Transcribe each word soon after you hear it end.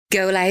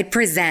Go Loud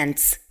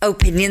presents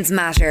Opinions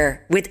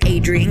Matter with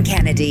Adrian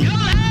Kennedy.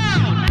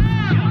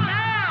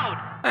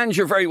 And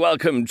you're very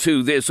welcome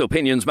to this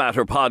Opinions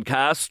Matter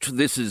podcast.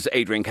 This is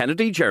Adrian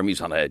Kennedy.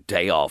 Jeremy's on a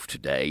day off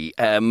today.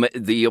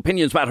 The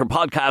Opinions Matter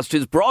podcast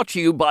is brought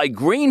to you by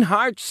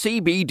Greenheart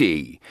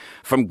CBD.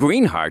 From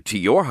Greenheart to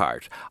your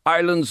heart,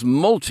 Ireland's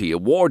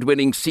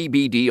multi-award-winning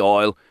CBD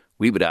oil.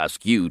 We would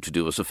ask you to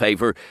do us a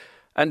favour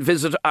and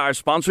visit our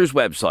sponsor's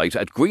website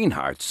at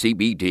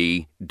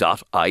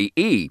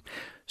greenheartcbd.ie.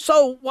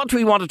 So, what do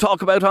we want to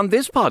talk about on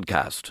this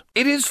podcast?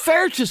 It is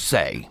fair to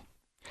say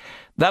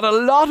that a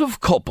lot of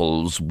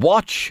couples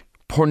watch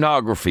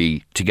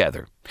pornography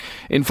together.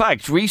 In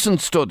fact, recent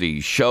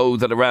studies show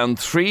that around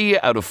 3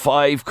 out of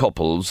 5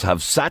 couples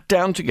have sat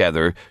down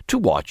together to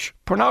watch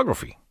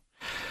pornography.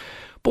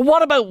 But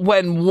what about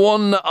when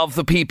one of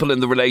the people in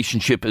the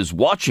relationship is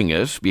watching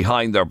it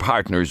behind their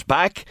partner's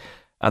back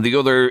and the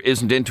other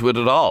isn't into it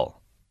at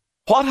all?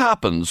 What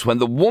happens when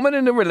the woman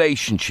in a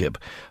relationship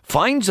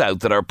finds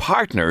out that her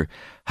partner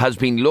has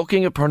been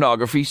looking at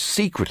pornography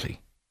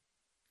secretly?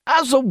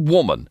 As a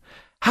woman,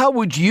 how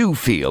would you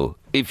feel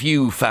if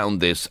you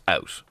found this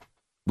out?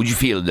 Would you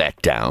feel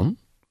let down?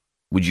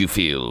 Would you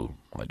feel,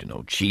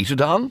 cheated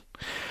on?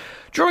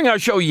 During our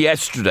show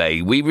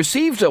yesterday, we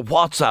received a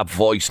WhatsApp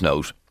voice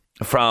note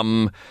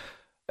from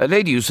a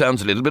lady who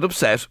sounds a little bit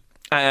upset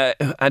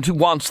and who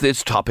wants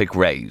this topic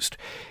raised.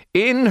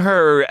 In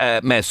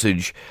her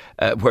message,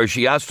 where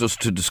she asked us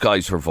to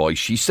disguise her voice,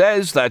 she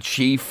says that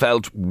she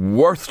felt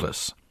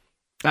worthless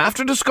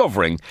after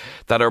discovering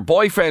that her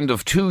boyfriend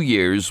of 2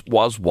 years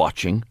was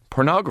watching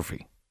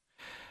pornography.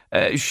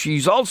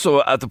 She's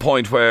also at the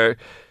point where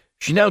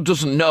she now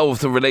doesn't know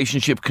if the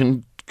relationship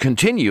can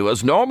continue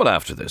as normal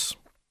after this.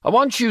 I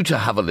want you to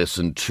have a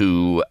listen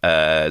to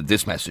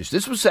this message.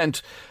 This was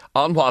sent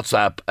on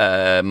WhatsApp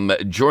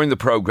during the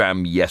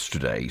programme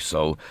yesterday,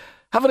 so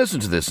have a listen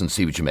to this and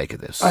see what you make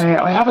of this.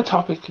 I have a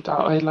topic that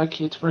I'd like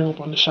you to bring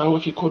up on the show,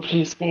 if you could,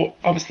 please. But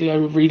obviously, I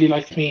would really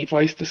like me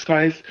voice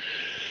disguise.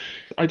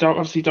 I don't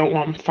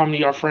want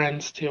family or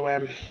friends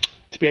to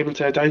be able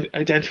to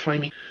identify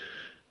me.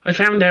 I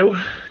found out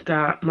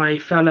that my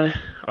fella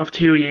of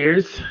 2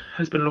 years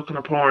has been looking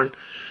at porn.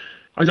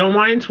 I don't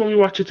mind when we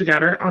watch it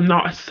together. I'm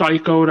not a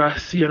psycho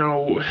that's,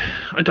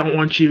 I don't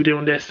want you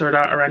doing this or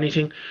that or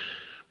anything.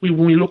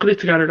 When we look at it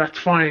together, that's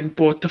fine.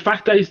 But the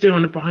fact that he's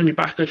doing it behind my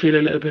back, I feel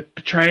a little bit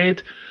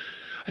betrayed.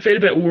 I feel a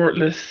bit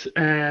worthless.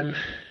 I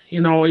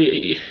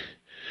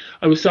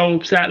was so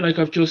upset. I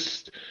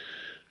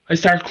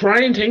start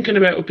crying thinking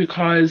about it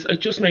because it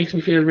just makes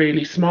me feel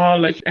really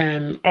small.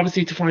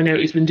 Obviously to find out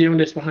he's been doing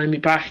this behind my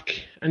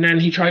back, and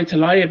then he tried to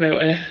lie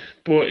about it,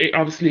 but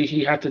obviously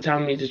he had to tell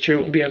me the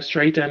truth and be out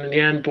straight then in the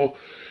end. But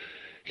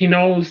he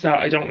knows that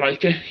I don't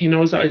like it. He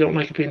knows that I don't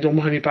like it being done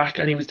behind my back,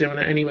 and he was doing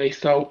it anyway.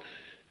 So,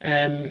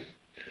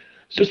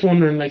 just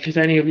wondering, has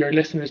any of your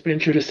listeners been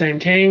through the same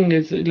thing?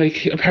 Is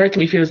a part of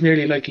me feels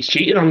nearly like he's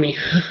cheating on me.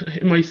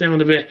 It might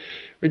sound a bit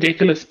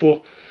ridiculous,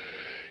 but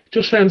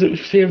it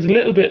feels a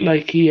little bit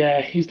like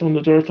he's done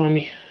the dirt on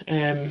me.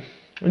 I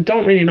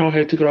don't really know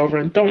how to get over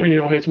it. Don't really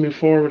know how to move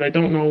forward. I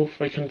don't know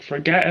if I can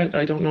forget it.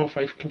 I don't know if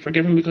I can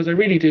forgive him, because I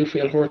really do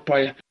feel hurt by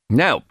it.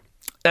 Now,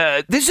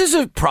 this is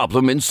a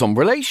problem in some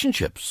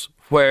relationships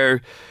where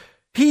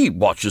he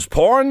watches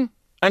porn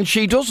and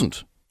she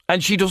doesn't.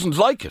 And she doesn't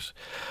like it.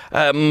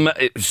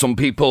 Some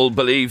people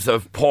believe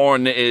that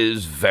porn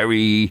is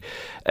very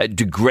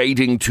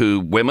degrading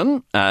to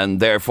women, and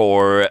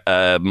therefore,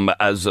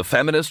 as a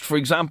feminist, for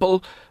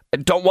example,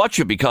 don't watch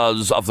it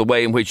because of the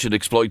way in which it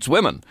exploits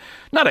women.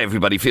 Not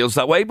everybody feels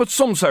that way, but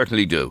some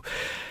certainly do.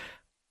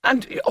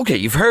 And, okay,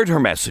 you've heard her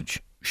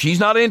message. She's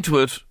not into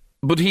it,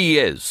 but he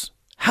is.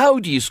 How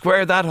do you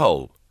square that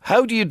hole?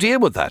 How do you deal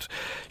with that?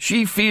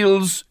 She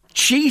feels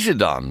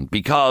cheated on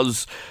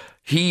because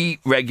he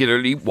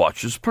regularly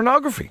watches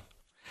pornography.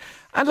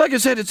 And like I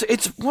said,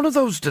 it's one of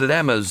those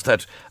dilemmas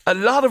that a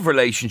lot of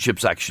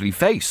relationships actually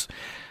face.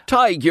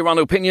 Tig, you're on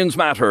Opinions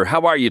Matter.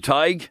 How are you,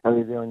 Tig? How are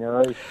you doing? You all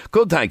right?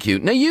 Good, thank you.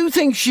 Now, you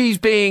think she's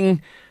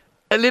being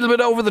a little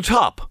bit over the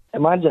top?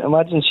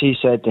 Imagine she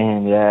said to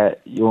him,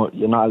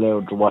 you're not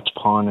allowed to watch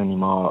porn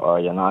anymore, or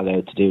you're not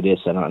allowed to do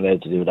this, you're not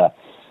allowed to do that.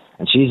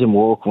 And she's in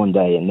work one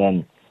day, and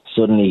then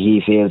suddenly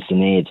he feels the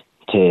need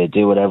to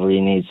do whatever he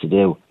needs to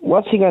do.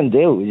 What's he going to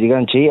do? Is he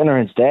going to cheat on her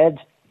instead?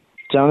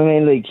 Do you know what I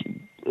mean?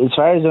 As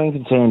far as I'm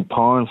concerned,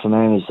 porn for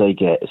men is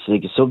like a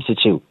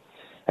substitute.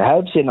 It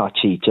helps you not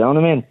cheat, do you know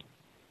what I mean?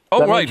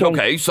 Oh, right,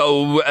 okay.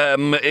 So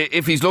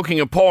if he's looking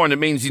at porn, it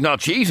means he's not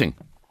cheating.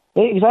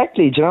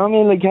 Exactly, do you know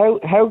what I mean?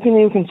 How can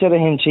you consider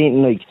him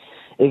cheating,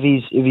 if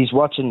he's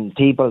watching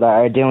people that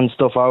are doing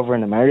stuff over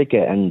in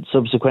America and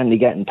subsequently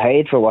getting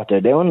paid for what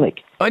they're doing,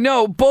 I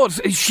know,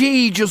 but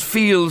she just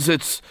feels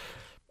it's...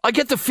 I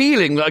get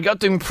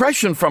the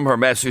impression from her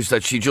message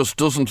that she just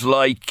doesn't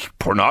like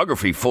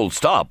pornography, full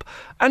stop.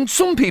 And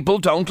some people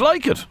don't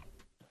like it.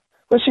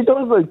 Well, she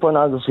does like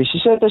pornography. She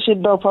said that she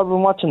had no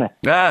problem watching it.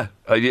 I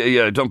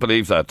don't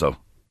believe that, though.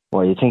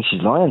 Well, you think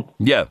she's lying?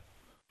 Yeah.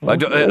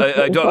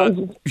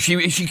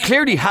 She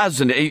clearly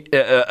has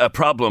a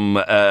problem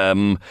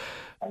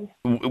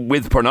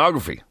with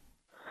pornography.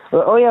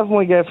 Well, I have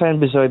my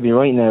girlfriend beside me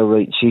right now,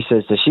 right? She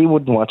says that she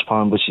wouldn't watch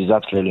porn, but she's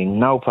absolutely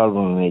no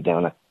problem with me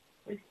doing it.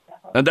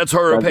 And that's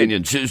her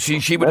opinion.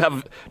 She would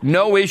have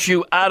no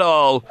issue at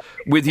all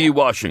with you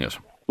watching it.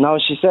 No,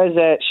 she says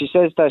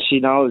that she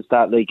knows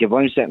that, like, if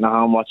I'm sitting at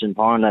home watching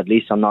porn, at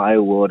least I'm not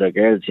out with other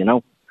girls, you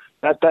know?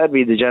 That'd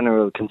be the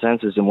general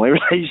consensus in my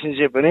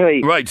relationship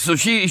anyway. Right, so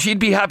she'd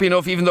be happy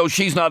enough even though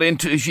she's not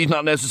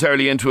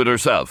necessarily into it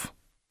herself.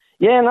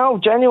 Yeah, no,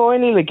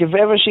 genuinely, like, if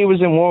ever she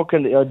was in work,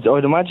 and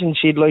I'd imagine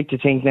she'd like to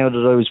think now that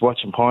I was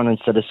watching porn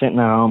instead of sitting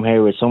at home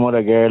here with some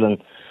other girl.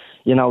 And,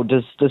 you know,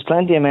 there's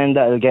plenty of men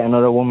that'll get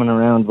another woman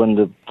around when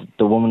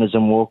the woman is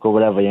in work or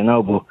whatever, you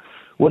know, but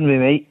wouldn't be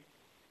me.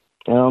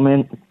 You know what I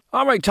mean?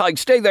 All right, Tig,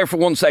 stay there for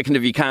 1 second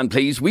if you can,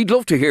 please. We'd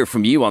love to hear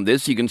from you on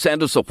this. You can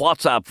send us a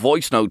WhatsApp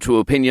voice note to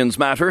Opinions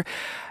Matter.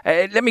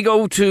 Let me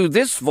go to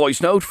this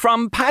voice note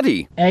from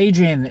Paddy.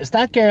 Adrian, is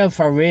that girl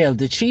for real?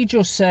 Did she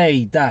just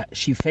say that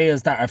she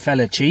feels that her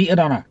fella cheated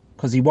on her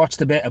because he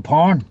watched a bit of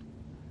porn?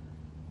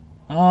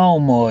 Oh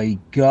my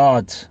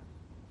God.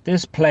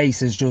 This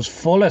place is just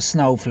full of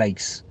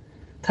snowflakes.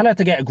 Tell her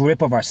to get a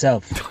grip of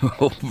herself.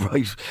 Oh,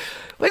 right.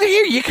 Well,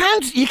 here, you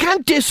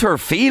can't diss her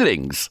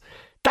feelings.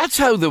 That's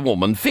how the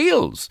woman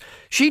feels.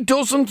 She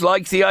doesn't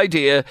like the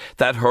idea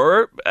that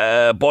her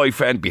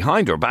boyfriend,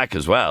 behind her back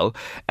as well,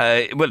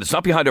 well, it's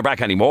not behind her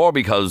back anymore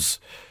because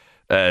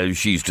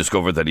she's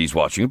discovered that he's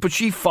watching it, but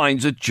she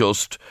finds it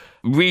just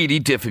really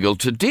difficult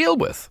to deal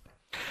with.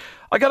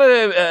 I got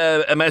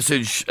a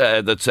message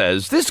that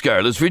says, "This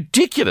girl is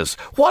ridiculous.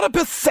 What a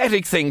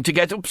pathetic thing to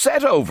get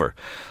upset over.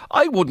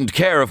 I wouldn't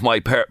care if my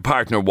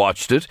partner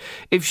watched it.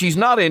 If she's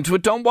not into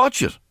it, don't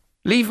watch it.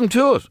 Leave him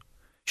to it.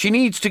 She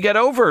needs to get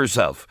over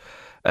herself.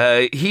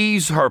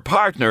 He's her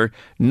partner,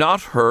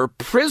 not her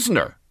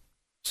prisoner,"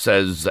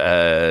 says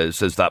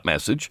that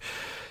message.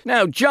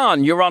 Now,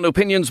 John, you're on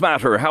Opinions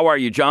Matter. How are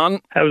you, John?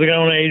 How's it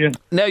going, Adrian?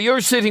 Now,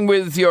 you're sitting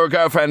with your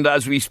girlfriend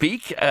as we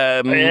speak.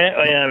 Yeah,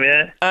 I am,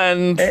 yeah.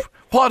 And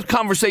what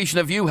conversation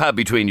have you had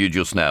between you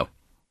just now?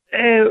 We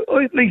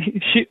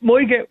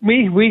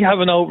have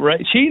an over.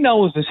 She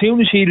knows as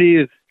soon as she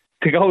leaves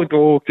to go to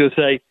work, to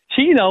say,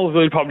 she knows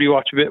I'll probably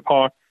watch a bit of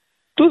porn.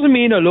 Doesn't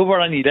mean I love her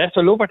any less.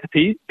 I love her to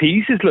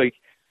pieces, like.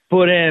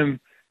 But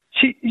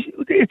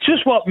it's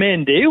just what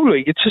men do,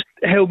 like. It's just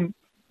how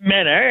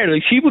men are.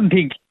 Like, she wouldn't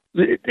think.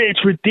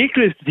 It's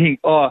ridiculous to think,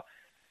 oh,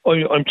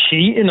 I'm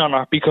cheating on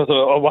her because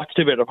I watched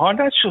a bit of porn.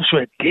 That's just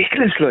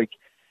ridiculous, like.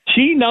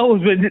 She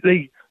knows when,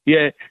 like,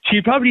 yeah,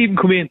 she'd probably even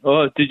come in,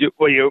 oh,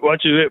 were you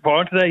watching a bit of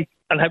porn today?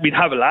 And we'd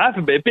have a laugh,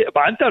 a bit of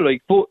banter,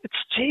 like. But it's,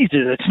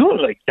 Jesus, it's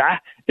not like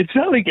that. It's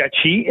not like you're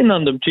cheating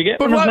on them. Do you get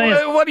but what I'm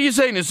saying? What are you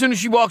saying? As soon as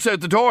she walks out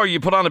the door, you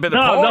put on a bit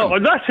of porn? No,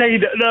 I'm not saying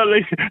that. No,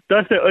 like,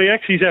 that's it. I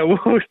actually said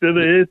worse than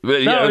it is.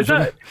 Well, no, it's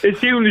not. As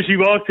soon as she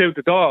walks out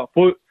the door.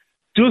 But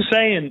just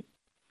saying,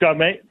 that,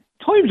 mate,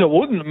 times I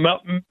wouldn't.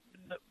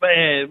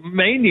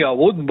 Mainly I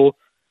wouldn't, but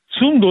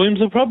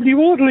sometimes I probably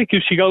would. Like,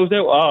 if she goes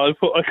out, I'll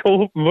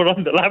go up and put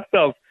on the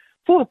laptop.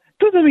 But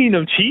doesn't mean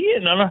I'm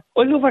cheating on her.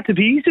 I love her to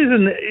pieces,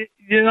 and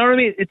you know what I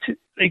mean. It's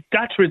like,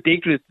 that's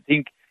ridiculous to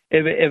think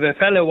if a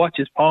fella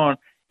watches porn,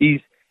 he's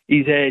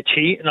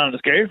cheating on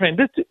his girlfriend.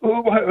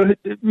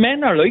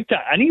 Men are like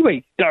that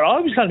anyway. They're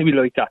always going to be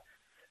like that.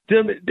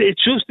 It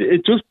just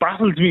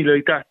baffles me,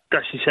 like, that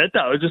she said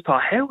that. I just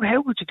thought, how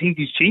would you think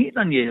he's cheating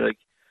on you, like?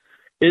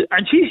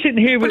 And she's sitting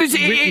here with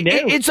me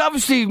now. It's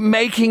obviously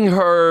making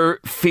her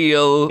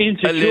feel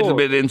insecure. A little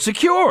bit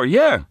insecure,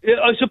 yeah.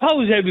 I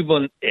suppose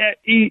everyone,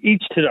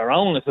 each to their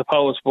own, I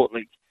suppose, but,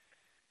 like,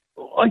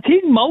 I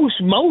think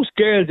most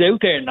girls out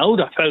there know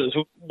that fellas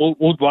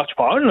would watch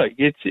porn, like.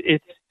 It's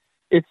you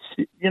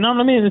know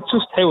what I mean? It's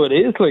just how it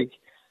is, like.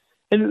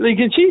 And, like,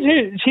 and she's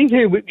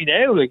here with me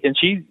now, like, and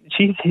she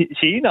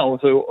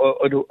knows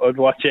I'd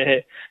watch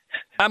it.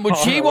 And would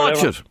she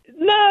watch it?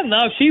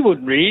 No, she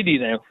wouldn't really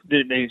now.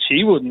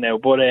 She wouldn't now,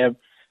 but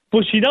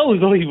she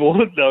knows I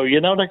would though.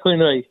 You know, that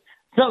kind of like.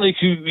 It's not like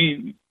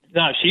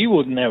she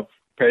wouldn't now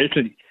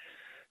personally.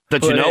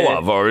 That you know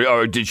of,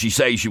 or did she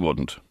say she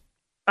wouldn't?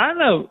 I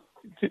know.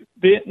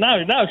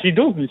 No, she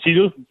doesn't. She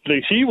doesn't.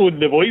 Like, she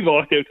wouldn't have. I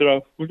walked out to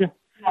her. Would you?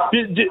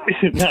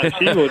 No,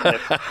 she wouldn't have.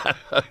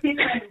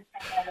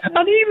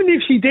 And even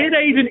if she did,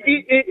 even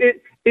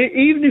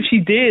if she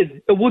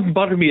did, it wouldn't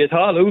bother me at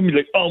all. I wouldn't be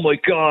like, oh my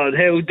God,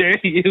 how dare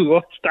you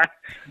watch that?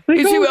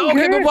 Like,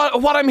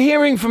 but what I'm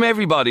hearing from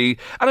everybody,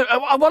 and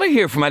I want to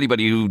hear from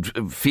anybody who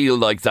feel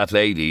like that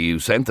lady who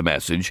sent the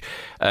message,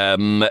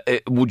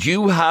 would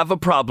you have a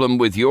problem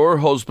with your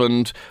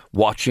husband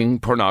watching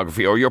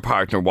pornography, or your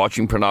partner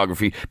watching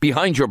pornography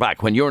behind your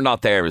back when you're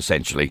not there,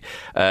 essentially?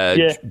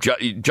 Yeah.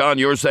 John,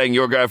 you're saying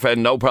your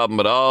girlfriend, no problem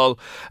at all,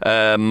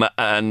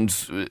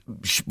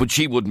 but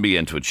she wouldn't be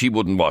into it. She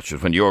wouldn't watch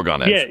it when you're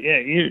gone out.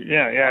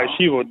 Yeah.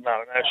 She wouldn't.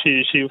 No,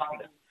 she.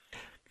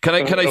 Can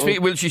I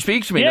speak? Will she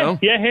speak to me now?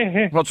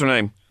 Yeah. What's her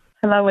name?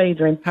 Hello,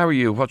 Adrian. How are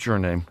you? What's your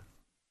name?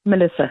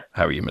 Melissa.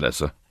 How are you,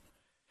 Melissa?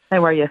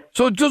 How are you?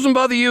 So it doesn't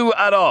bother you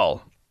at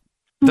all?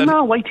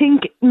 No, I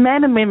think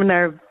men and women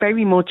are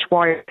very much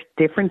wired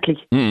differently.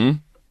 Mm-hmm.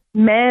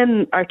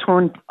 Men are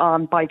turned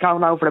on by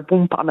going over a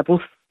bump on a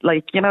bus.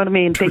 Like, you know what I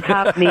mean? They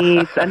have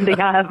needs and they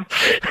have,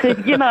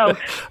 you know.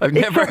 I've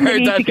never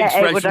heard that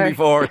expression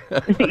before.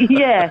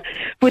 Yeah,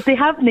 but they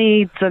have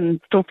needs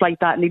and stuff like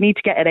that, and they need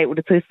to get it out of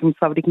the system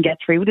so they can get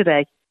through the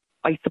day,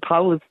 I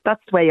suppose.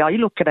 That's the way I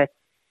look at it.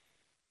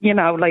 You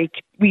know,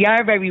 like, we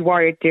are very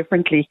wired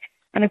differently.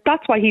 And if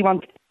that's why he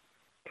wants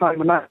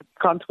time and not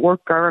gone to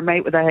work or I'm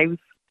out with the house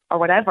or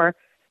whatever,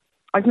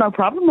 I've no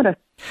problem with it.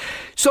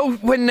 So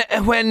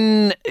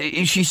when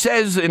she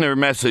says in her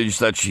message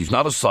that she's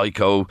not a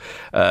psycho,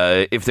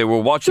 if they were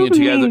watching it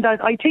together... Mean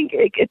that I think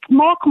it's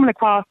more coming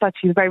across that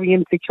she's very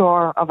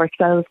insecure of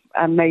herself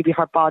and maybe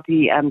her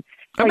body. And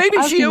like,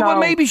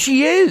 maybe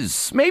she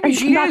is. Maybe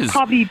she is. That's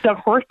probably the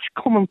hurt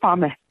coming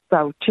from it.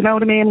 So, do you know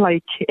what I mean?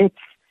 Like, it's...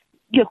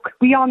 Look,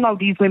 we all know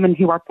these women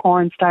who are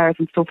porn stars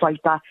and stuff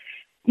like that.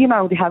 You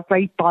know, they have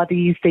great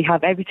bodies, they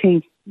have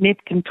everything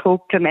nipped and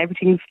tucked and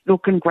everything's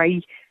looking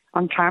great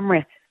on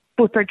camera.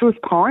 But they're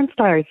just porn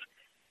stars.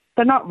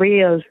 They're not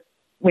real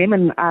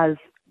women as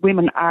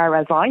women are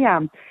as I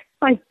am.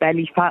 I've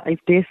belly fat, I've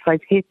this,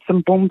 I've hips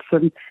and bumps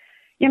and,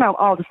 you know,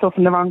 all the stuff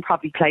in the wrong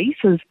probably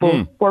places.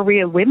 But we're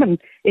real women.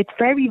 It's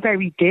very,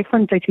 very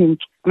different, I think.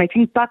 And I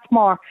think that's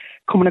more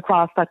coming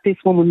across that this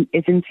woman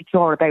is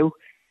insecure about.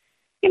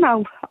 You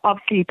know,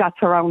 obviously that's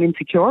her own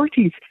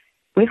insecurities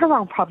with her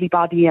own probably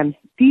body, and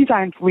these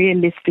aren't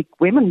realistic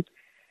women.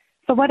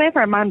 So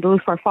whatever a man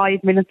does for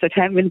 5 minutes or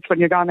 10 minutes when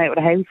you're gone out of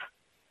the house,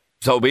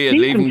 so be it.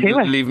 Leave him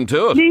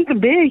to it. Leave him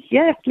be.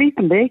 Yeah, leave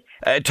him be.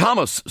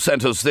 Thomas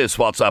sent us this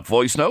WhatsApp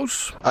voice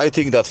note. I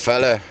think that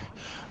fella,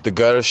 the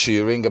girl she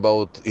ring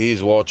about,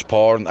 he's watch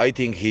porn. I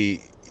think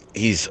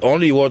he's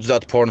only watched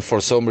that porn for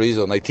some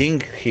reason. I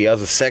think he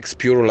has a sex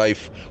pure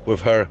life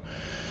with her.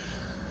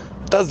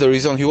 That's the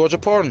reason he watch a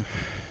porn,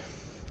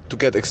 to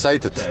get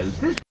excited.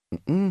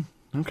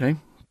 Okay,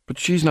 but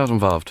she's not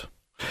involved.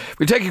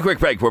 We'll take a quick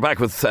break. We're back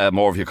with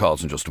more of your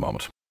calls in just a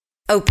moment.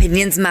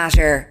 Opinions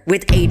Matter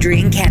with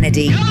Adrian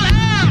Kennedy.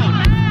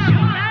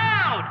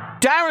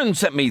 Darren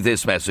sent me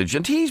this message,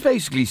 and he's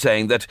basically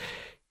saying that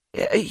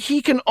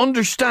he can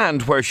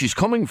understand where she's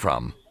coming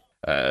from.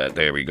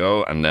 There we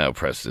go, and now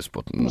press this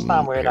button.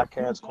 Understand where that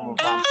girl's coming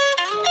from.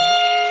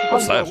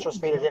 What's that? He's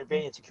just been a little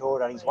bit insecure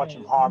that he's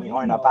watching porn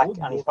behind her back,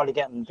 and he's probably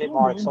getting a bit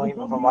more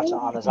excitement from watching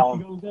it on his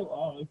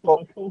own.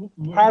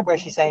 But part where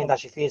she's saying that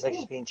she feels like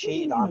she's being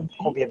cheated on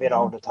could be a bit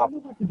over the top.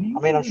 I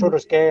mean, I'm sure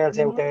there's girls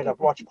out there that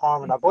watch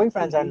porn when their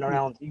boyfriends aren't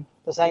around,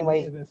 the same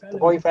way the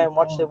boyfriend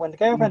watches it when the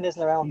girlfriend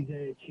isn't around.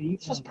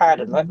 It's just part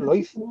of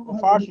life.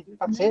 Unfortunately,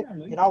 that's it.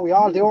 You know, we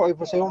all do it, I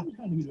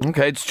presume.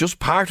 Okay, it's just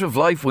part of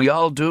life. We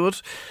all do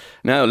it.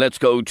 Now, let's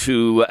go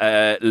to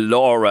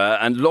Laura.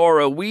 And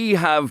Laura, we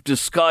have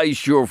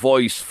disguised your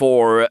voice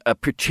for a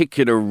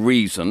particular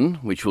reason,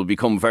 which will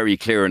become very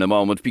clear in a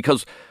moment,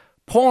 because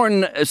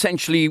porn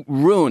essentially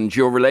ruined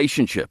your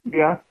relationship.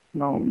 Yeah,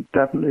 no,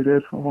 definitely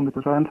did,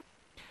 100%.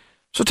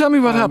 So tell me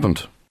what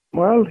happened.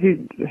 Well,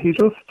 he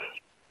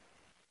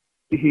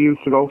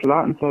used to go for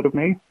that instead of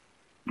me.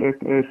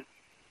 It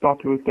got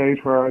to a stage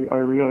where I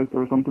realised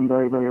there was something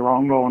very, very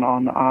wrong going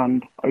on,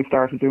 and I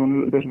started doing a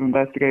little bit of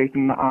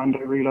investigating, and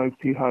I realised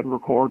he had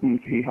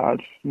recordings. He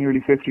had nearly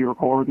 50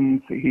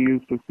 recordings. He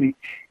used to sneak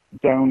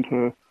down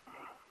to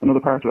another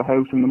part of the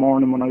house in the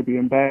morning when I'd be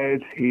in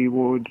bed. He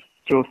would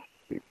just,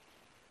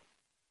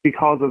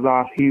 because of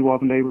that, he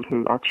wasn't able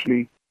to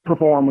actually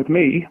perform with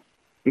me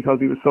because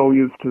he was so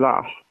used to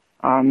that.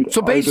 And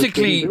so basically, I just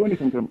didn't do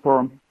anything for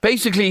him.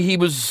 Basically,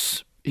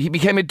 he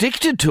became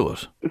addicted to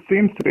it. It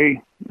seems to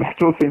be. It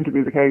does seem to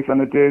be the case,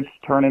 and it did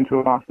turn into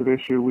a massive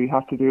issue. We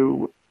had to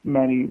do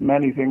many,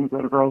 many things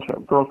that a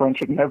girlfriend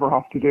should never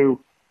have to do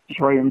to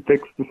try and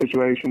fix the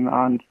situation,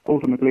 and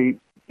ultimately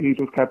he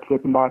just kept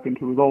slipping back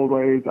into his old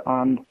ways,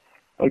 and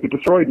like, it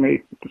destroyed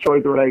me,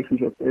 destroyed the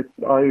relationship.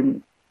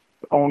 I'm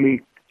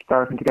only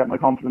starting to get my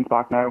confidence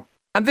back now.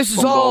 And this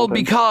is all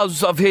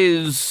because of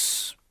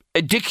his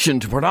addiction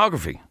to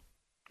pornography?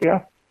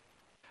 Yeah.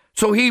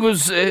 So he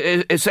was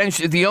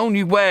essentially, the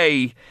only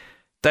way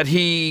that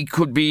he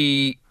could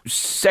be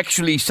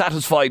sexually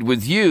satisfied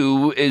with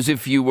you is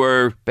if you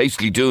were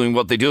basically doing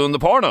what they do in the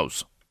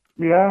pornos.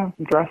 Yeah,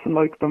 dressing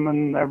like them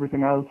and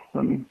everything else.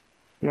 And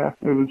yeah,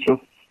 it was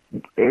just,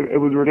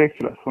 it was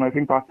ridiculous. When I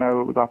think back now,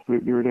 it was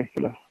absolutely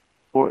ridiculous.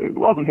 But it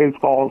wasn't his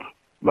fault.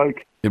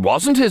 Like, it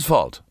wasn't his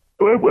fault?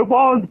 It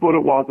was, but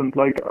it wasn't.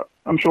 Like,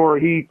 I'm sure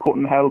he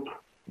couldn't help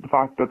the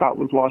fact that that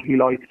was what he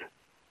liked.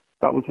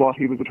 That was what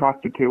he was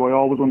attracted to. I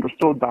always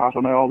understood that,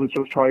 and I always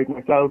just tried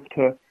myself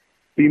to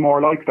be more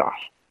like that.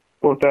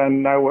 But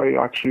then now I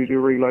actually do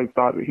realise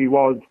that he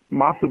was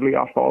massively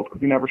at fault,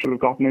 because he never should have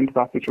gotten into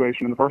that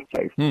situation in the first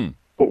place.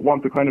 But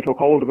once it kind of took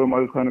hold of him, I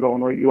was kind of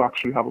going, right, you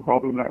actually have a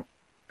problem now.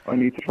 I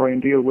need to try and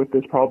deal with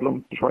this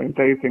problem to try and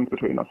save things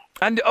between us.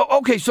 And,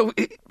 okay, so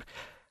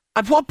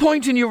at what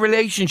point in your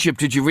relationship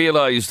did you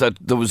realise that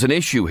there was an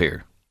issue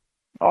here?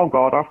 Oh,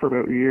 God, after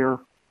about a year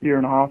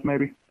and a half,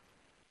 maybe.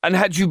 And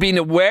had you been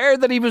aware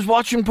that he was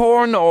watching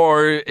porn,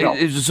 or No.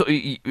 is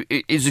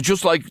it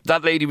just like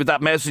that lady with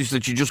that message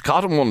that you just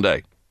caught him one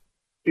day?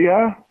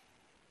 Yeah.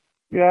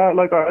 Yeah,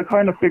 like I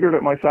kind of figured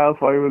it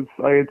myself. I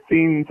had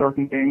seen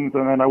certain things,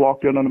 and then I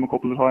walked in on him a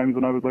couple of times,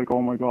 and I was like,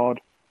 oh my God,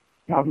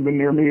 you haven't been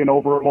near me in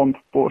over a month,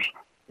 but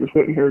you're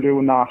sitting here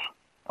doing that.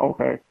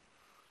 Okay.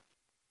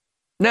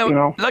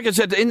 Now, like I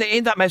said,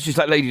 in that message,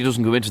 that lady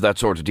doesn't go into that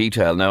sort of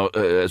detail now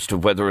as to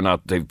whether or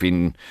not they've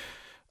been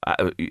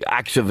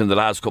active in the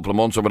last couple of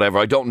months or whatever.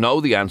 I don't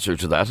know the answer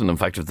to that, and in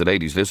fact, if the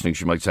lady's listening,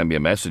 she might send me a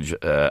message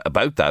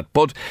about that.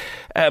 But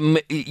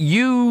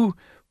you,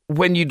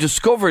 when you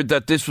discovered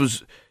that this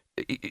was,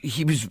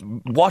 he was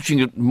watching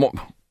it,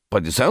 by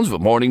the sounds of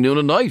it, morning, noon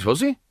and night, was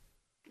he?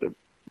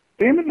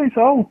 Seemingly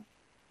so.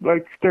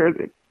 Like,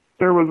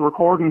 there was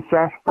recording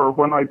set for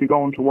when I'd be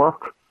going to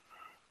work.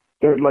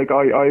 I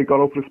got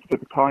up at a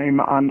specific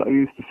time, and I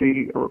used to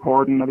see a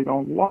recording, and I'd be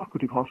going, what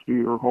could he possibly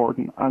be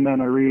recording? And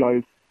then I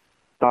realised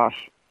that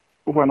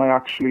when I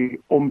actually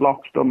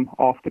unblocked them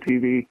off the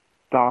TV,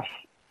 that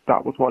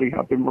was what he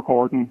had been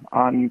recording,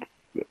 and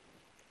it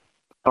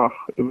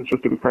was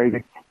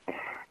crazy.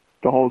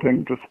 The whole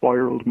thing just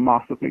spiralled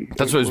massively.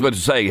 That's what I was about to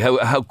say.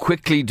 How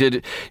quickly did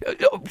it...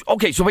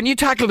 Okay, so when you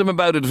tackled him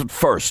about it at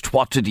first,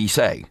 what did he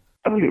say?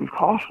 Well, he was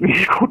costly.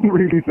 He couldn't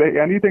really say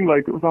anything.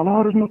 Like, it was all,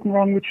 oh, there's nothing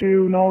wrong with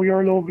you. No,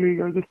 you're lovely.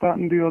 You're this, that,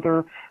 and the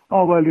other.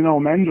 Oh, well,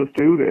 men just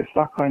do this.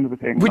 That kind of a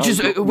thing.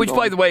 Which,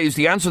 by the way, is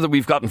the answer that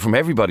we've gotten from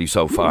everybody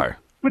so far.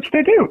 Which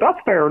they do. That's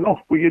fair enough.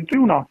 But you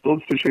do not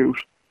substitute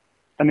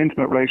an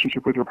intimate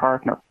relationship with your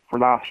partner for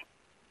that.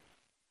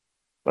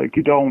 Like,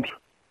 you don't.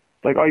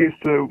 Like,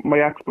 my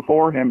ex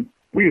before him,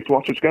 we used to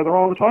watch it together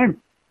all the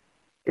time.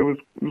 It was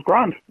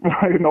grand.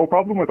 I had no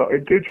problem with it. I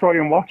did try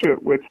and watch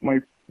it with my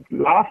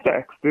last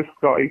ex, this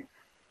guy,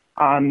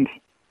 and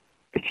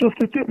it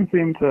didn't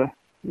seem to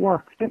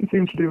work. It didn't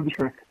seem to do the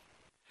trick.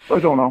 I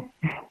don't know.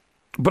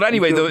 But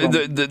anyway,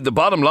 the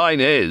bottom line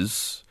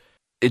is,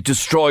 it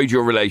destroyed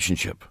your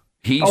relationship.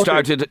 He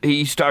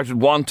started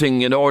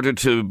wanting, in order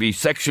to be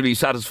sexually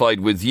satisfied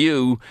with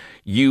you,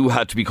 you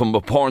had to become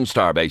a porn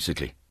star,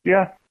 basically.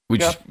 Yeah.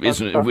 Which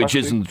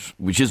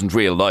isn't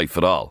real life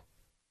at all.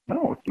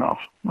 No, it's not.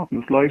 Not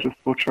in the slightest,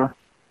 but sure.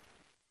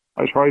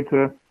 I tried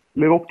to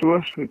live up to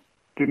it. It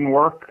didn't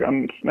work,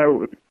 and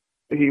now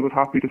he was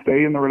happy to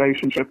stay in the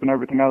relationship and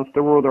everything else.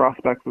 There were other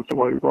aspects as to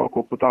why we broke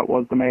up, but that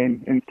was the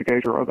main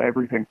instigator of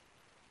everything.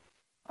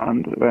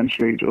 And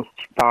eventually just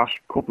that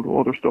coupled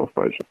with other stuff,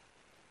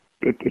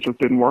 it just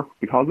didn't work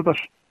because of it.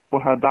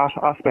 But had that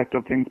aspect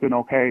of things been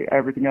okay,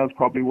 everything else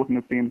probably wouldn't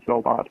have been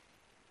so bad.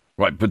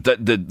 Right, but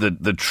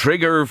the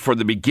trigger for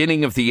the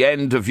beginning of the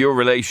end of your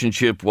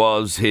relationship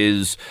was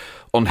his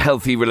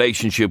unhealthy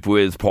relationship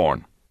with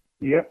porn.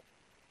 Yeah.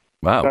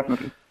 Wow.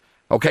 Definitely.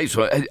 Okay,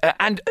 so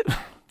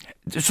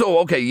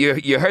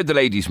you heard the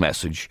lady's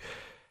message.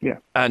 Yeah.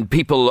 And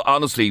people,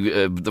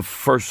 honestly, the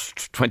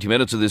first 20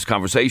 minutes of this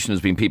conversation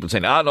has been people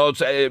saying, no,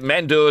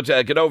 men do it,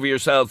 get over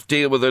yourself,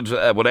 deal with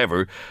it,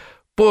 whatever.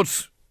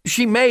 But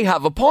she may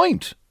have a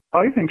point.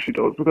 I think she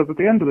does, because at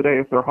the end of the day,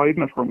 if they're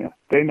hiding it from you,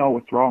 they know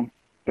it's wrong.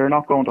 They're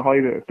not going to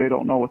hide it if they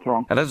don't know what's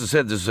wrong. And as I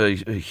said, there's a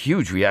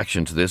huge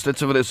reaction to this.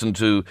 Let's have a listen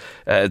to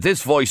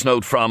this voice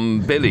note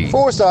from Billy.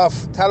 First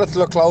off, tell her to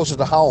look closer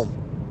to home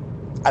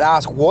and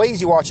ask, why is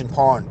he watching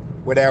porn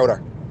without her?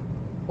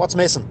 What's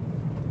missing?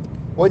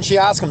 Why didn't she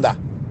ask him that?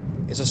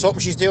 Is there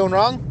something she's doing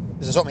wrong?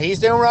 Is there something he's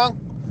doing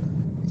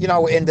wrong? You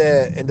know, in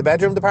the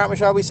bedroom department,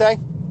 shall we say?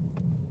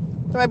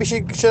 So maybe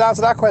she should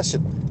answer that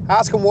question.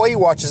 Ask him why he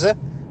watches it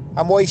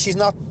and why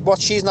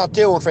what she's not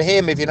doing for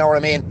him, if you know what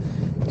I mean.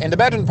 In the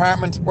bedroom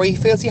department where he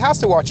feels he has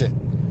to watch it.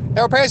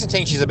 Now, a person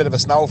thinks she's a bit of a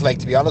snowflake,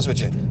 to be honest with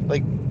you.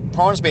 Like,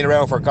 porn's been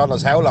around for God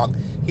knows how long.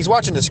 He's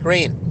watching the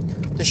screen.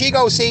 Does she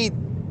go see,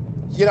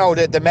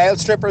 the male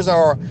strippers,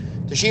 or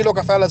does she look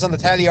at fellas on the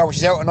telly, or when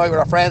she's out at night with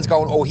her friends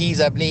going, oh, he's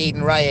a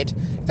bleeding riot?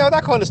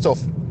 That kind of stuff.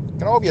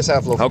 Get over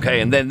yourself, love.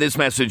 Okay, and then this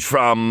message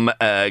from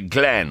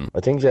Glenn. I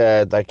think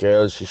that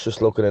girl, she's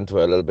just looking into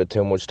it a little bit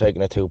too much,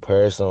 taking it too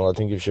personal. I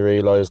think if she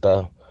realised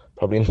that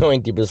probably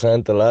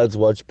 90% of lads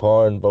watch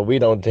porn, but we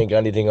don't think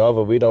anything of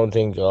it. We don't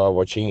think,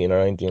 we're cheating or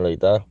anything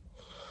like that.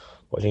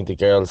 But I think the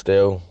girls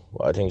do.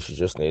 I think she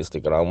just needs to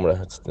get on with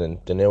it. It's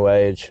the new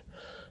age.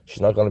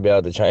 She's not going to be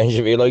able to change.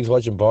 If he likes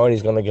watching porn,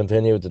 he's going to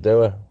continue to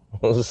do it.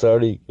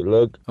 Sorry, good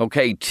luck.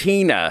 Okay,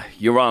 Tina,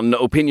 you're on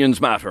Opinions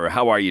Matter.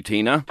 How are you,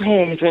 Tina?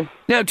 Hey, Adrian.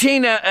 Now,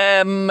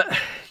 Tina,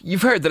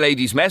 you've heard the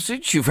lady's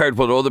message. You've heard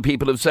what other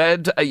people have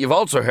said. You've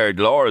also heard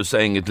Laura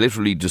saying it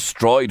literally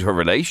destroyed her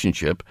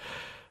relationship.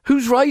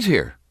 Who's right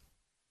here?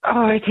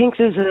 Oh, I think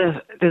there's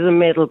a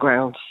middle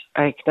ground.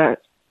 Like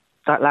that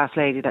last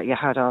lady that you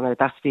had on there,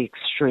 that's the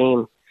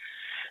extreme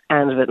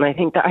end of it. And I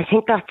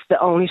think that's the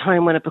only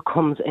time when it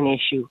becomes an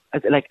issue.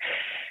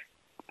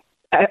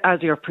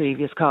 As your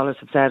previous callers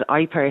have said,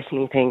 I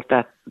personally think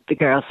that the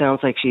girl sounds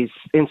like she's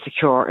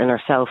insecure in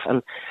herself,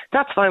 and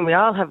that's fine. We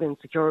all have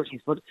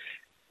insecurities, but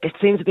it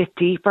seems a bit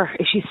deeper.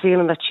 If she's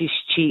feeling that she's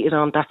cheated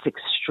on, that's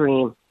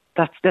extreme.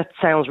 That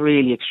sounds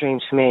really extreme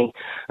to me.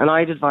 And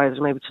I'd advise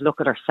her maybe to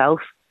look at herself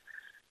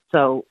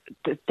So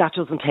that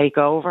doesn't take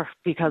over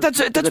because that's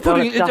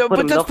putting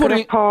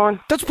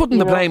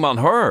the blame on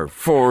her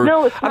for.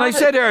 No, it's and not I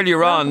said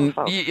earlier it's on, not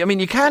her fault.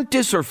 you can't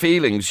diss her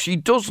feelings. She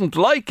doesn't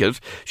like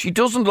it. She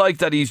doesn't like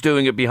that he's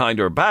doing it behind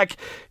her back.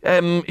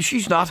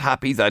 She's not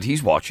happy that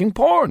he's watching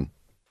porn.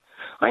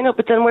 I know,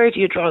 but then where do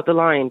you draw the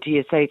line? Do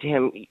you say to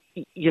him,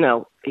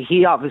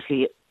 he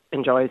obviously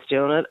enjoys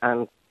doing it,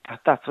 and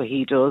that's what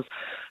he does.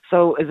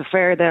 So is it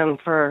fair then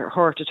for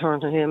her to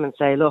turn to him and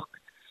say, look,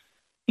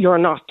 you're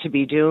not to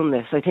be doing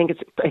this? I think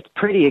it's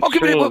pretty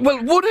extreme. Okay,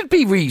 well, would it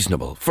be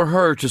reasonable for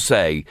her to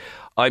say,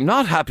 I'm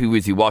not happy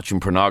with you watching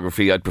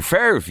pornography. I'd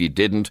prefer if you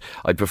didn't.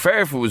 I'd prefer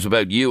if it was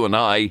about you and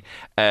I.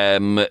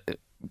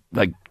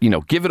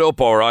 Give it up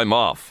or I'm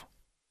off.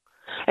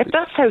 If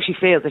that's how she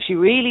feels, if she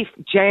really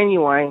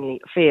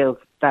genuinely feels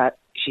that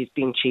she's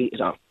been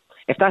cheated on,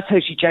 if that's how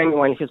she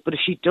genuinely feels, but if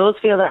she does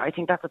feel that, I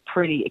think that's a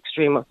pretty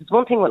extreme. It's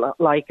one thing with not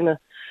liking it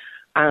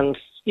and,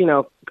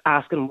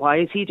 asking why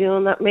is he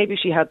doing that. Maybe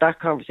she had that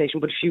conversation,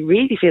 but if she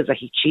really feels like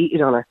he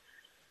cheated on her,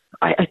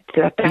 I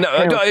don't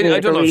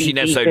know if she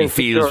necessarily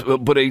feels,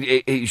 but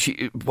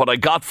what I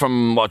got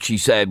from what she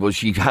said was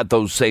she had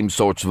those same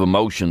sorts of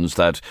emotions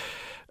that,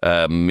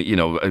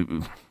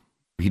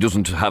 he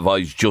doesn't have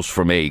eyes just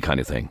for me kind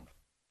of thing.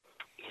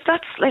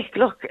 That's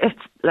look, it's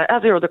like,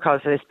 as your other caller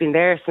said, it's been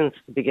there since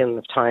the beginning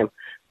of time.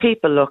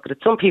 People look at it.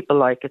 Some people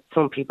like it,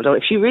 some people don't.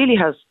 If she really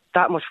has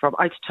that much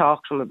problem, I'd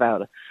talk to him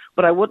about it.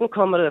 But I wouldn't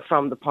come at it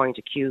from the point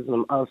accusing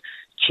him of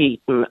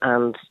cheating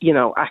and,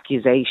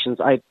 accusations.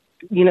 I'd,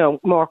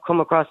 more come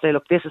across and say,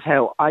 look, this is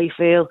how I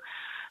feel.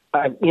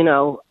 I'm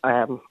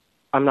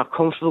not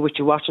comfortable with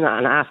you watching it,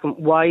 and ask him,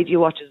 why do you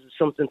watch it? Is it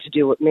something to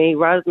do with me?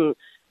 Rather than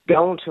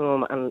going to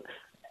him and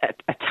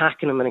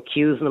attacking him and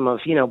accusing him of,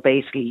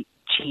 basically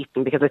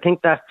cheating, because I think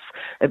that's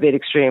a bit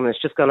extreme and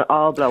it's just going to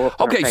all blow up.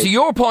 Okay, so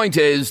your point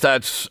is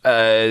that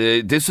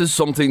this is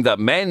something that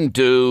men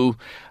do,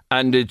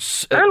 and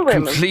it's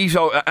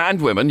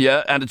and women,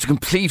 yeah, and it's a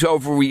complete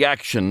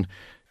overreaction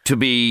to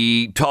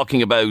be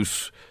talking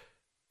about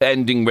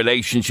ending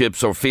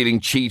relationships or feeling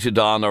cheated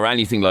on or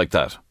anything like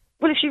that.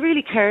 Well, if she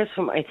really cares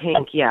for him, I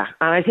think, yeah.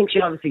 And I think she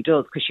obviously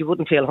does, because she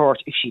wouldn't feel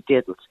hurt if she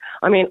didn't.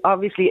 I mean,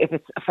 obviously, if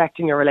it's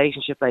affecting your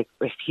relationship, like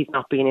if he's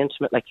not being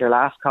intimate like your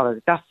last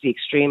caller, that's the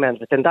extreme end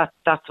of it. Then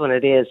that's when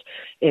it is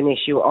an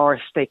issue. Or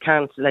if they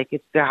can't,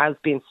 there has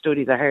been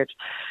studies I heard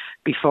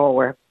before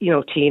where,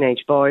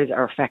 teenage boys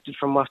are affected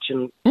from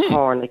watching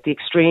porn, like the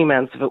extreme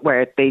ends of it,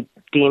 where they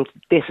deem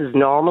this is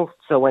normal.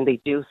 So when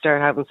they do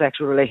start having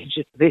sexual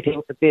relationships, they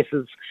think that this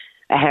is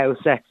how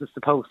sex is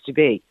supposed to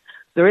be.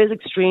 There is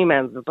extreme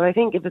ends of it, but I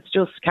think if it's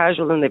just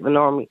casual and they've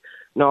a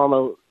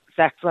normal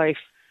sex life,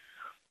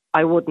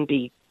 I wouldn't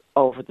be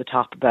over the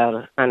top about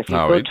it. And if he's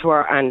good to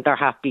her and they're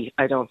happy,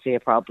 I don't see a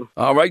problem.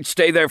 All right,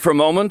 stay there for a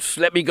moment.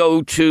 Let me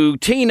go to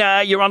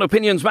Tina. You're on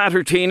Opinions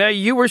Matter, Tina.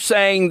 You were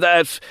saying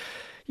that,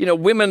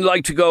 women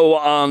like to go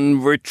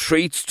on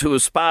retreats to a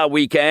spa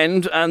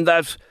weekend and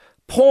that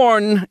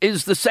porn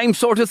is the same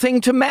sort of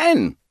thing to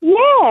men. Yeah,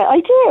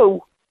 I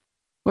do.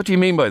 What do you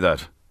mean by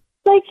that?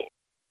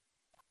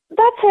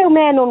 That's how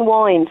men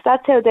unwind.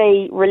 That's how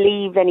they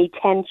relieve any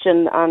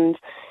tension and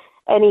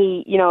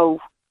any,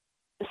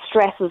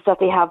 stresses that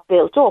they have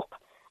built up.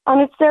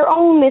 And it's their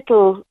own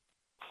little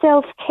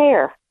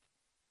self-care.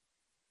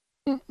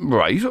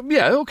 Right.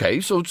 Yeah, okay.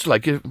 So it's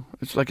like a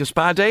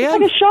spa day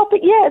out.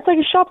 It's like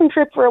a shopping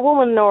trip for a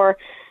woman, or,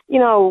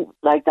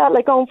 like that,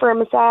 like going for a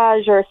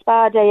massage or a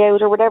spa day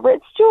out or whatever.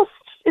 It's just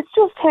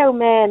how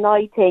men,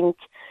 I think,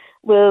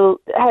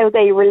 how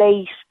they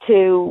relate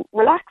to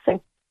relaxing.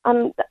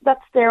 And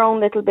that's their own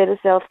little bit of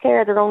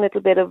self-care, their own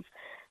little bit of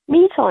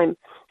me time.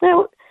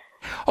 Now,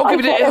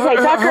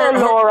 that girl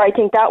Laura, I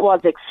think that was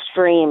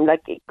extreme.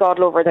 Like, God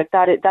love her, like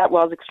that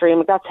was extreme.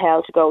 Like, that's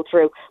hell to go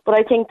through. But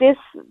I think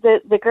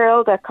the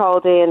girl that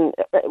called in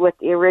with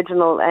the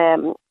original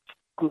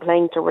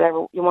complaint or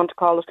whatever you want to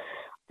call it,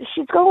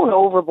 she's going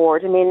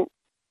overboard. I mean,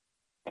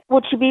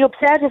 would she be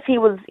upset if he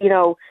was,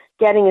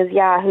 getting his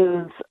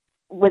yahoos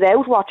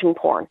without watching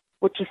porn?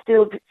 Would she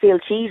still feel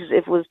cheated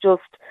if it was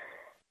just,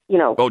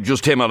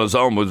 just him on his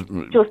own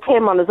just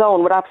him on his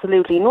own with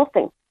absolutely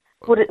nothing?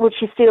 Would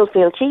she still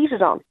feel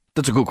cheated on?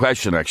 That's a good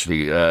question,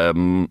 actually. I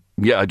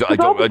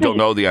don't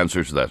know the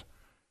answer to that.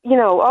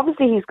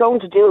 Obviously he's going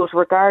to do it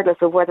regardless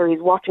of whether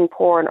he's watching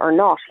porn or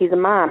not. He's a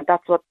man.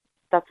 That's what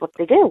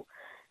they do.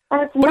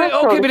 And it's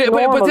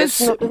but this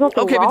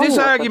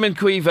argument,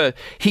 Caoimhe,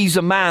 he's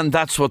a man,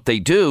 that's what they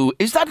do.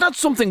 Is that not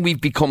something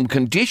we've become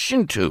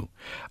conditioned to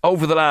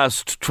over the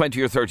last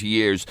 20 or 30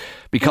 years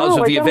because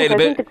of the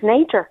availability? I think it's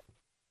nature.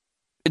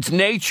 It's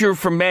nature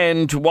for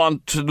men to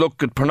want to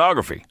look at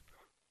pornography.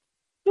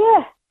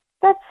 Yeah,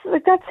 that's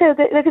how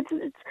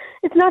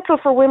it's natural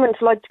for women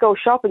to like to go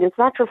shopping. It's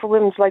natural for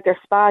women to like their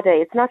spa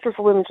day. It's natural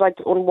for women to like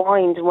to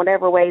unwind in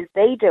whatever ways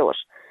they do it.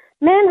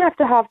 Men have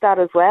to have that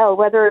as well,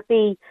 whether it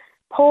be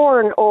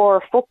porn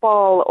or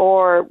football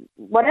or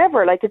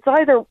whatever. Like, it's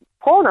either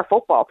porn or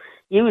football.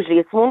 Usually,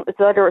 it's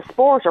either a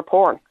sport or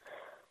porn.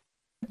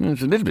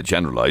 It's a little bit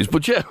generalised,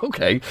 but yeah,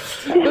 okay.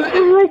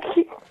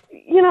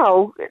 you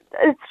know,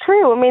 it's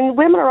true. I mean,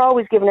 women are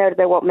always giving out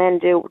about what men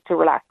do to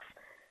relax.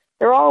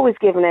 They're always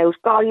giving out,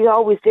 God, he's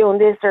always doing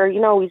this, or, you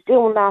know, he's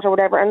doing that or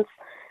whatever. And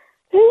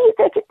if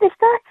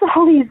that's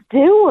all he's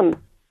doing,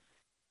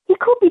 he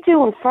could be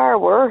doing far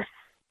worse.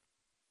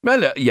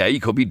 Well, yeah, he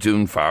could be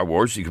doing far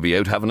worse. He could be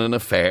out having an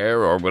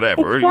affair or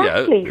whatever.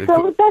 Exactly. Yeah,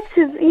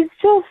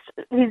 so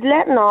he's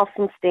letting off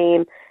some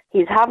steam.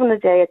 He's having a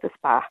day at the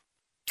spa.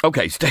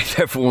 Okay, stay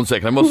there for 1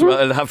 second.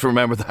 I'll have to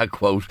remember that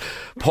quote.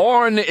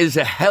 Porn is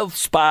a health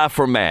spa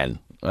for men.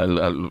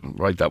 I'll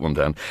write that one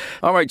down.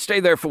 All right,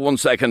 stay there for 1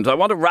 second. I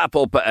want to wrap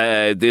up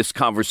this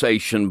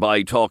conversation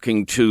by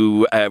talking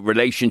to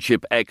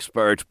relationship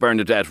expert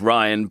Bernadette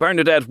Ryan.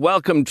 Bernadette,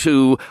 welcome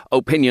to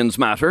Opinions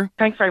Matter.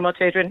 Thanks very much,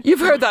 Adrian. You've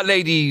heard that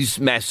lady's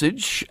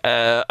message.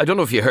 I don't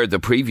know if you heard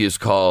the previous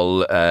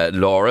call,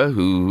 Laura,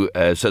 who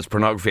says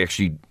pornography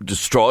actually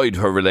destroyed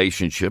her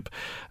relationship.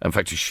 In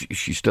fact,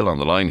 she's still on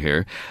the line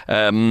here.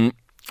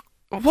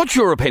 What's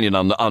your opinion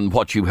on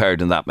what you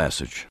heard in that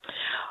message?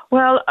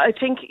 Well, I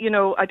think, you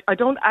know, I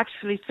don't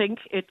actually think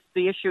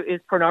the issue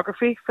is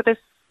pornography for this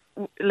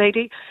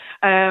lady.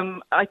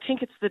 I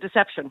think it's the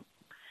deception.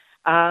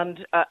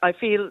 And I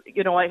feel,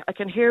 you know, I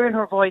can hear in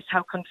her voice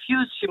how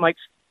confused she might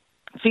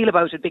feel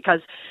about it because,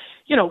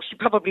 you know, she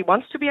probably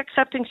wants to be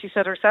accepting. She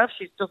said herself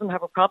she doesn't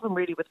have a problem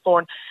really with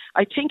porn.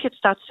 I think it's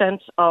that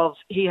sense of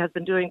he has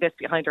been doing this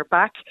behind her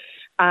back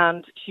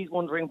and she's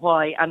wondering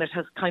why. And it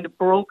has kind of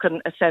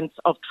broken a sense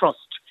of trust.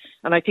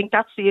 And I think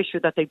that's the issue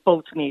that they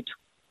both need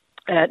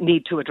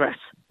to address.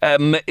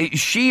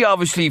 She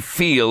obviously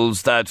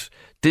feels that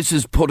this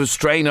has put a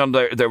strain on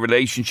their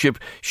relationship.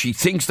 She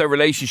thinks their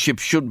relationship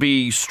should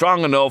be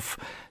strong enough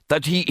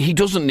that he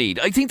doesn't need.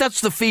 I think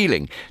that's the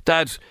feeling,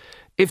 that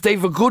if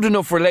they've a good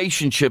enough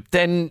relationship,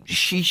 then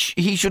he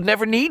should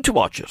never need to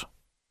watch it.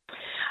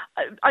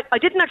 I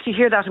didn't actually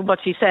hear that in what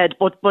she said,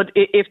 but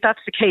if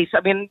that's the case,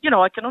 I mean, you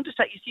know, I can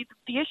understand. You see,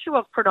 the issue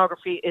of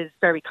pornography is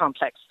very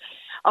complex.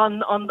 On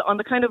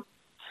the kind of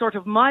sort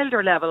of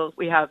milder level,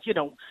 we have, you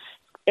know,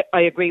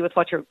 I agree with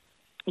what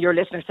your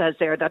listener says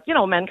there, that, you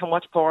know, men can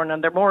watch porn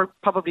and they're more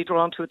probably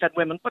drawn to it than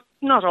women, but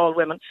not all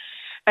women.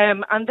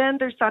 And then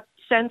there's that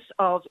sense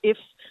of, if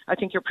I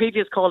think your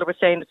previous caller was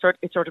saying it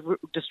sort of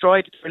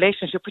destroyed the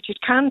relationship, which it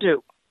can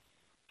do.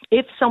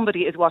 If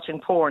somebody is watching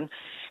porn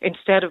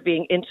instead of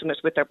being intimate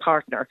with their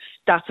partner,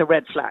 that's a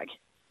red flag.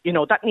 You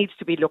know, that needs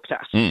to be looked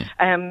at.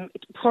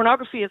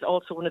 Pornography is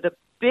also one of the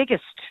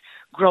biggest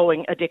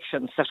growing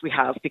addictions that we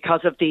have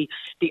because of the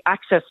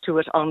access to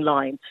it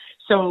online.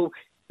 So,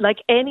 like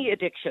any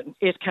addiction,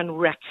 it can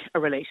wreck a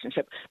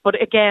relationship.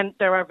 But again,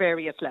 there are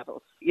various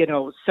levels, you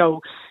know. So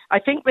I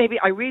think maybe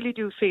I really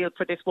do feel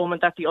for this woman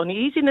that the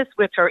uneasiness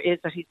with her is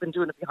that he's been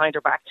doing it behind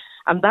her back.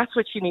 And that's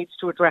what she needs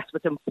to address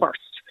with him first.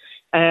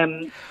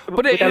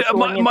 But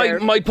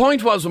my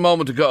point was a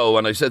moment ago,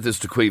 and I said this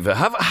to Caoimhe,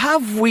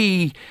 have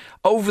we,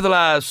 over the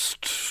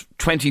last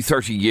 20,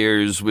 30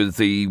 years, with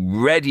the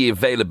ready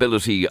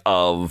availability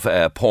of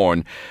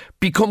porn,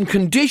 become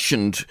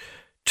conditioned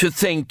to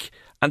think,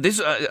 and this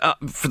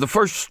for the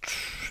first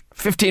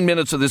 15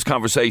 minutes of this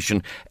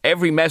conversation,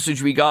 every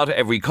message we got,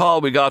 every call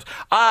we got,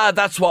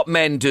 that's what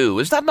men do.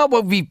 Is that not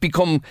what we've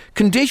become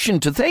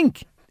conditioned to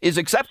think is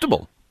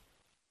acceptable?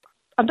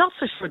 I'm not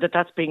so sure that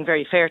that's being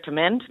very fair to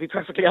men, to be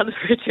perfectly honest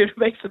with you. It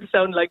makes them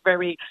sound like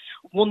very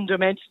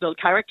one-dimensional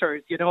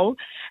characters, you know.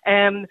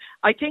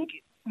 I think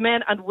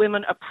men and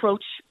women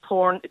approach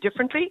porn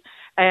differently.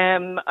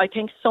 I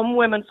think some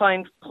women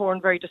find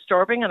porn very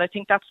disturbing, and I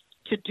think that's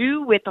to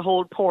do with the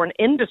whole porn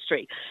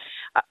industry.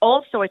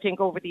 Also, I think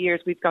over the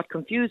years we've got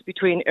confused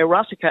between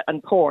erotica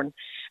and porn.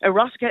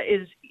 Erotica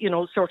is, you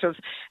know, sort of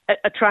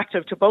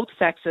attractive to both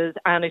sexes,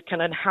 and it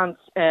can enhance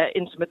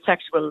intimate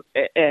sexual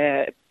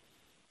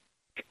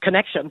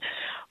connection.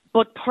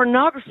 But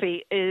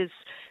pornography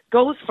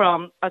goes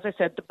from, as I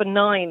said, the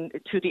benign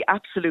to the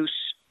absolute,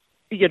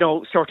 you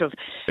know, sort of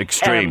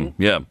extreme,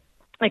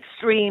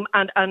 extreme,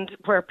 and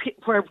where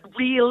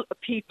real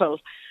people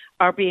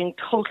are being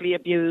totally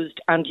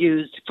abused and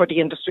used for the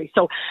industry.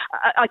 So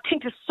I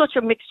think there's such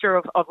a mixture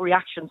of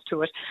reactions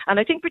to it. And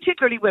I think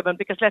particularly women,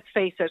 because let's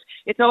face it,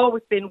 it's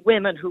always been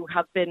women who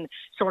have been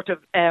sort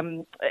of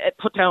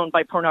put down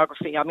by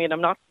pornography. I mean,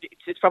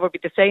 it's probably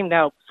the same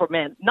now for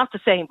men. Not the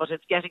same, but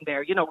it's getting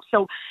there, you know.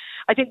 So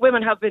I think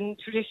women have been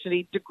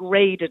traditionally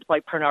degraded by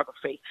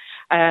pornography.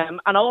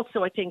 And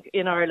also I think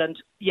in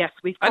Ireland, yes,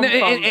 we've come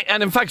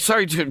and in fact,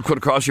 sorry to cut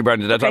across you,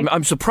 Bernadette, okay.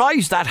 I'm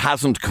surprised that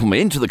hasn't come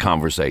into the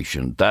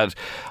conversation. That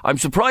I'm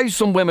surprised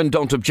some women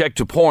don't object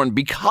to porn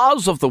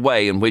because of the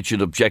way in which it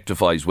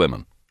objectifies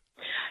women.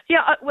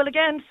 Yeah, well,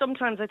 again,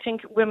 sometimes I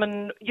think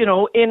women, you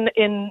know, in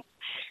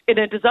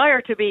a desire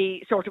to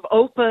be sort of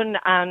open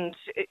and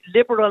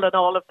liberal and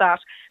all of that,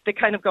 they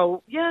kind of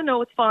go, yeah,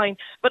 no, it's fine.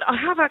 But I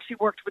have actually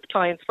worked with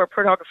clients where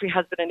pornography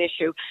has been an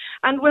issue,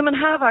 and women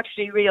have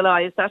actually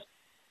realised that,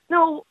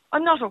 no,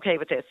 I'm not okay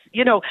with this.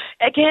 You know,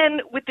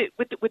 again, with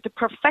the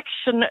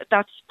perfection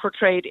that's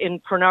portrayed in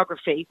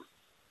pornography,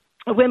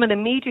 women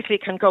immediately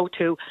can go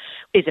to,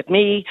 is it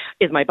me?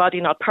 Is my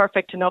body not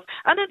perfect enough?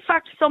 And in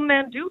fact, some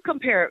men do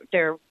compare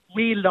their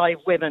real live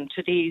women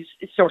to these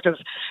sort of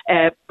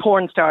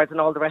porn stars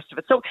and all the rest of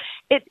it. So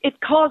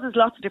it causes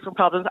lots of different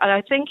problems. And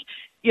I think,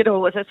 you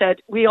know, as I said,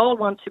 we all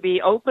want to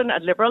be open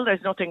and liberal. There's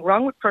nothing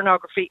wrong with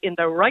pornography in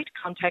the right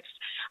context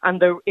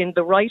and in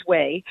the right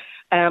way.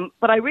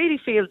 But I really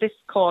feel this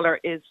caller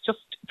is just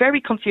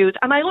very confused.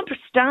 And I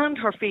understand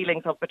her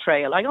feelings of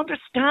betrayal. I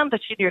understand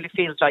that she nearly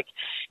feels like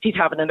he's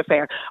having an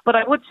affair. But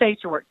I would say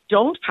to her,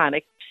 don't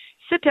panic.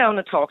 Sit down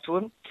and talk to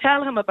him.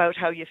 Tell him about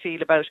how you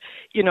feel about,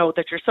 you know,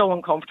 that you're so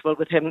uncomfortable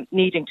with him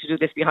needing to do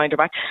this behind her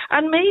back.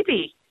 And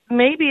maybe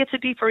it's a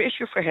deeper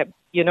issue for him,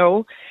 you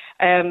know.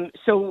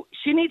 So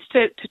she needs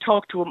to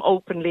talk to him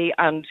openly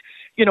and,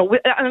 you know,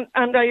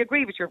 and I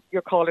agree with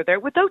your caller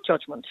there, without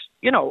judgment.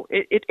 You know,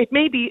 it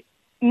may be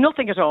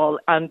nothing at all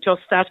and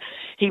just that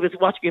he was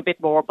watching a bit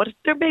more, but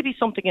there may be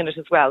something in it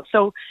as well.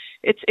 So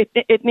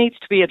it needs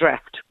to be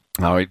addressed.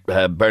 All right,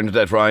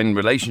 Bernadette Ryan,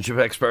 relationship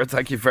expert,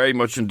 thank you very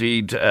much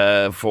indeed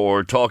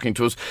for talking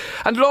to us.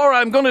 And Laura,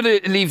 I'm going to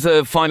leave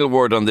the final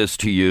word on this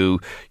to you.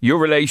 Your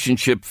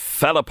relationship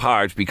fell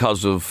apart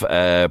because of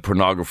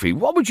pornography.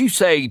 What would you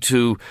say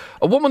to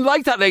a woman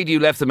like that lady who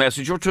left the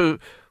message, or to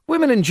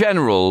women in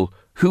general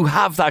who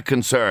have that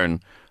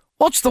concern?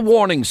 What's the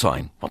warning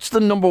sign? What's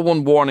the number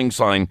one warning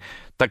sign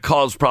that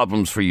caused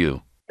problems for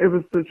you? It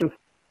was just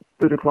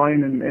the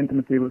decline in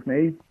intimacy with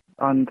me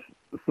and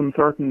some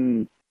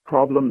certain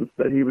problems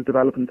that he was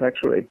developing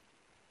sexually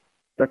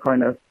that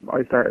kind of,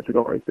 I started to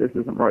go, right, this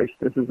isn't right,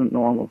 this isn't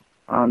normal,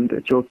 and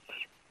it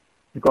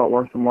got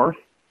worse and worse.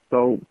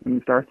 So when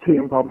you start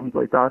seeing problems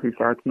like that, he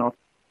starts not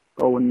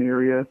going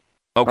near you.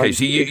 Okay,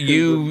 so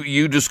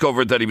you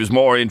discovered that he was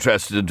more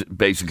interested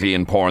basically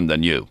in porn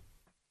than you.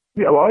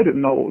 Yeah, well, I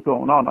didn't know what was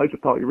going on. I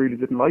just thought he really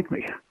didn't like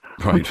me.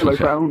 Right, until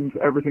okay. I found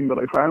everything that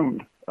I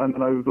found, and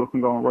then I was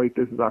looking going, right,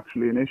 this is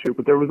actually an issue.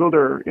 But there was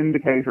other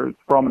indicators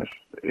from it,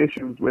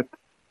 issues with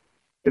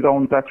his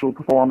own sexual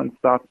performance,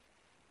 that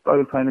I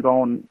was kind of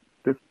going,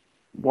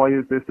 why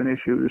is this an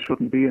issue? This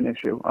shouldn't be an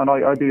issue. And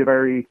I'd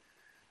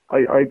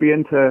be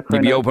into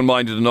You'd be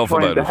open-minded enough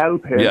trying about to it.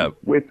 help him Yeah.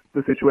 with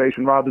the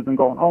situation, rather than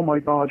going, oh my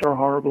God, you're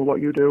horrible, what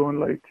you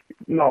doing? Like,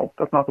 no,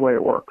 that's not the way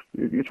it works.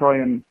 You try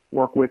and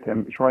work with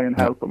him, you try and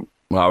help him.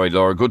 All right,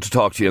 Laura, good to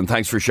talk to you, and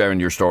thanks for sharing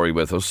your story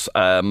with us.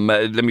 Let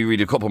me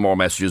read a couple more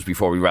messages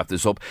before we wrap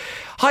this up.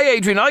 Hi,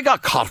 Adrian. I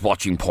got caught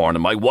watching porn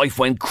and my wife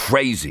went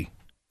crazy.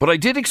 But I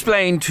did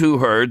explain to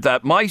her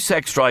that my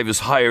sex drive is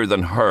higher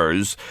than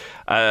hers,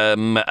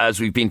 as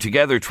we've been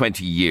together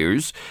 20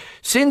 years.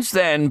 Since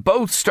then,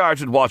 both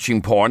started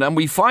watching porn, and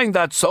we find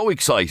that so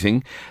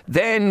exciting.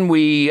 Then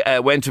we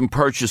went and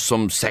purchased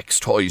some sex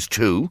toys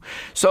too.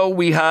 So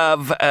we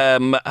have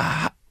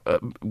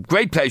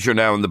great pleasure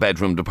now in the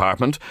bedroom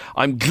department.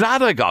 I'm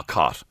glad I got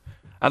caught.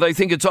 And I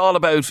think it's all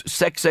about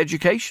sex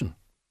education.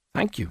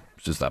 Thank you.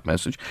 Just that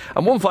message.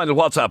 And one final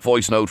WhatsApp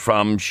voice note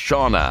from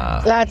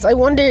Shauna. Lads, I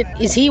wonder,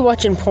 is he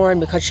watching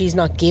porn because she's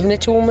not giving it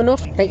to him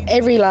enough? Like,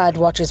 every lad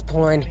watches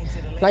porn.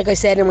 Like I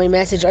said in my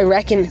message, I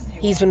reckon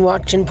he's been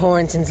watching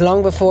porn since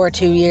long before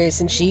 2 years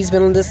since she's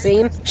been on the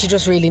scene. She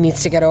just really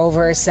needs to get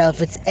over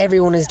herself.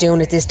 Everyone is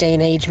doing it this day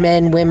and age,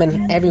 men,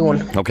 women,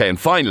 everyone. Okay, and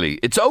finally,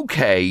 it's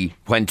okay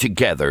when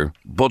together,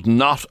 but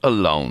not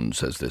alone,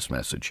 says this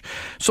message.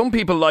 Some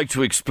people like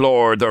to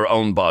explore their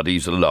own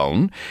bodies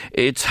alone.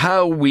 It's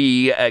how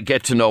we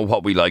get to know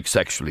what we like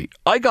sexually.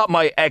 I got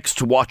my ex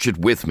to watch it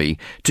with me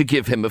to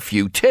give him a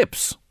few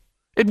tips.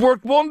 It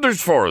worked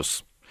wonders for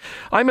us.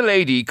 I'm a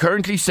lady,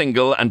 currently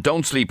single and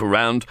don't sleep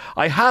around.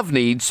 I have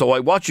needs, so I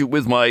watch it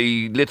with my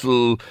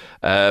little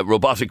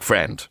robotic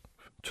friend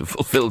to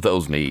fulfill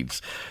those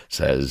needs,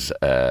 says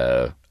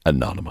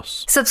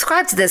Anonymous.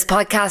 Subscribe to this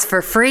podcast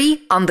for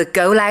free on the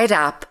Go Loud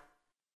app.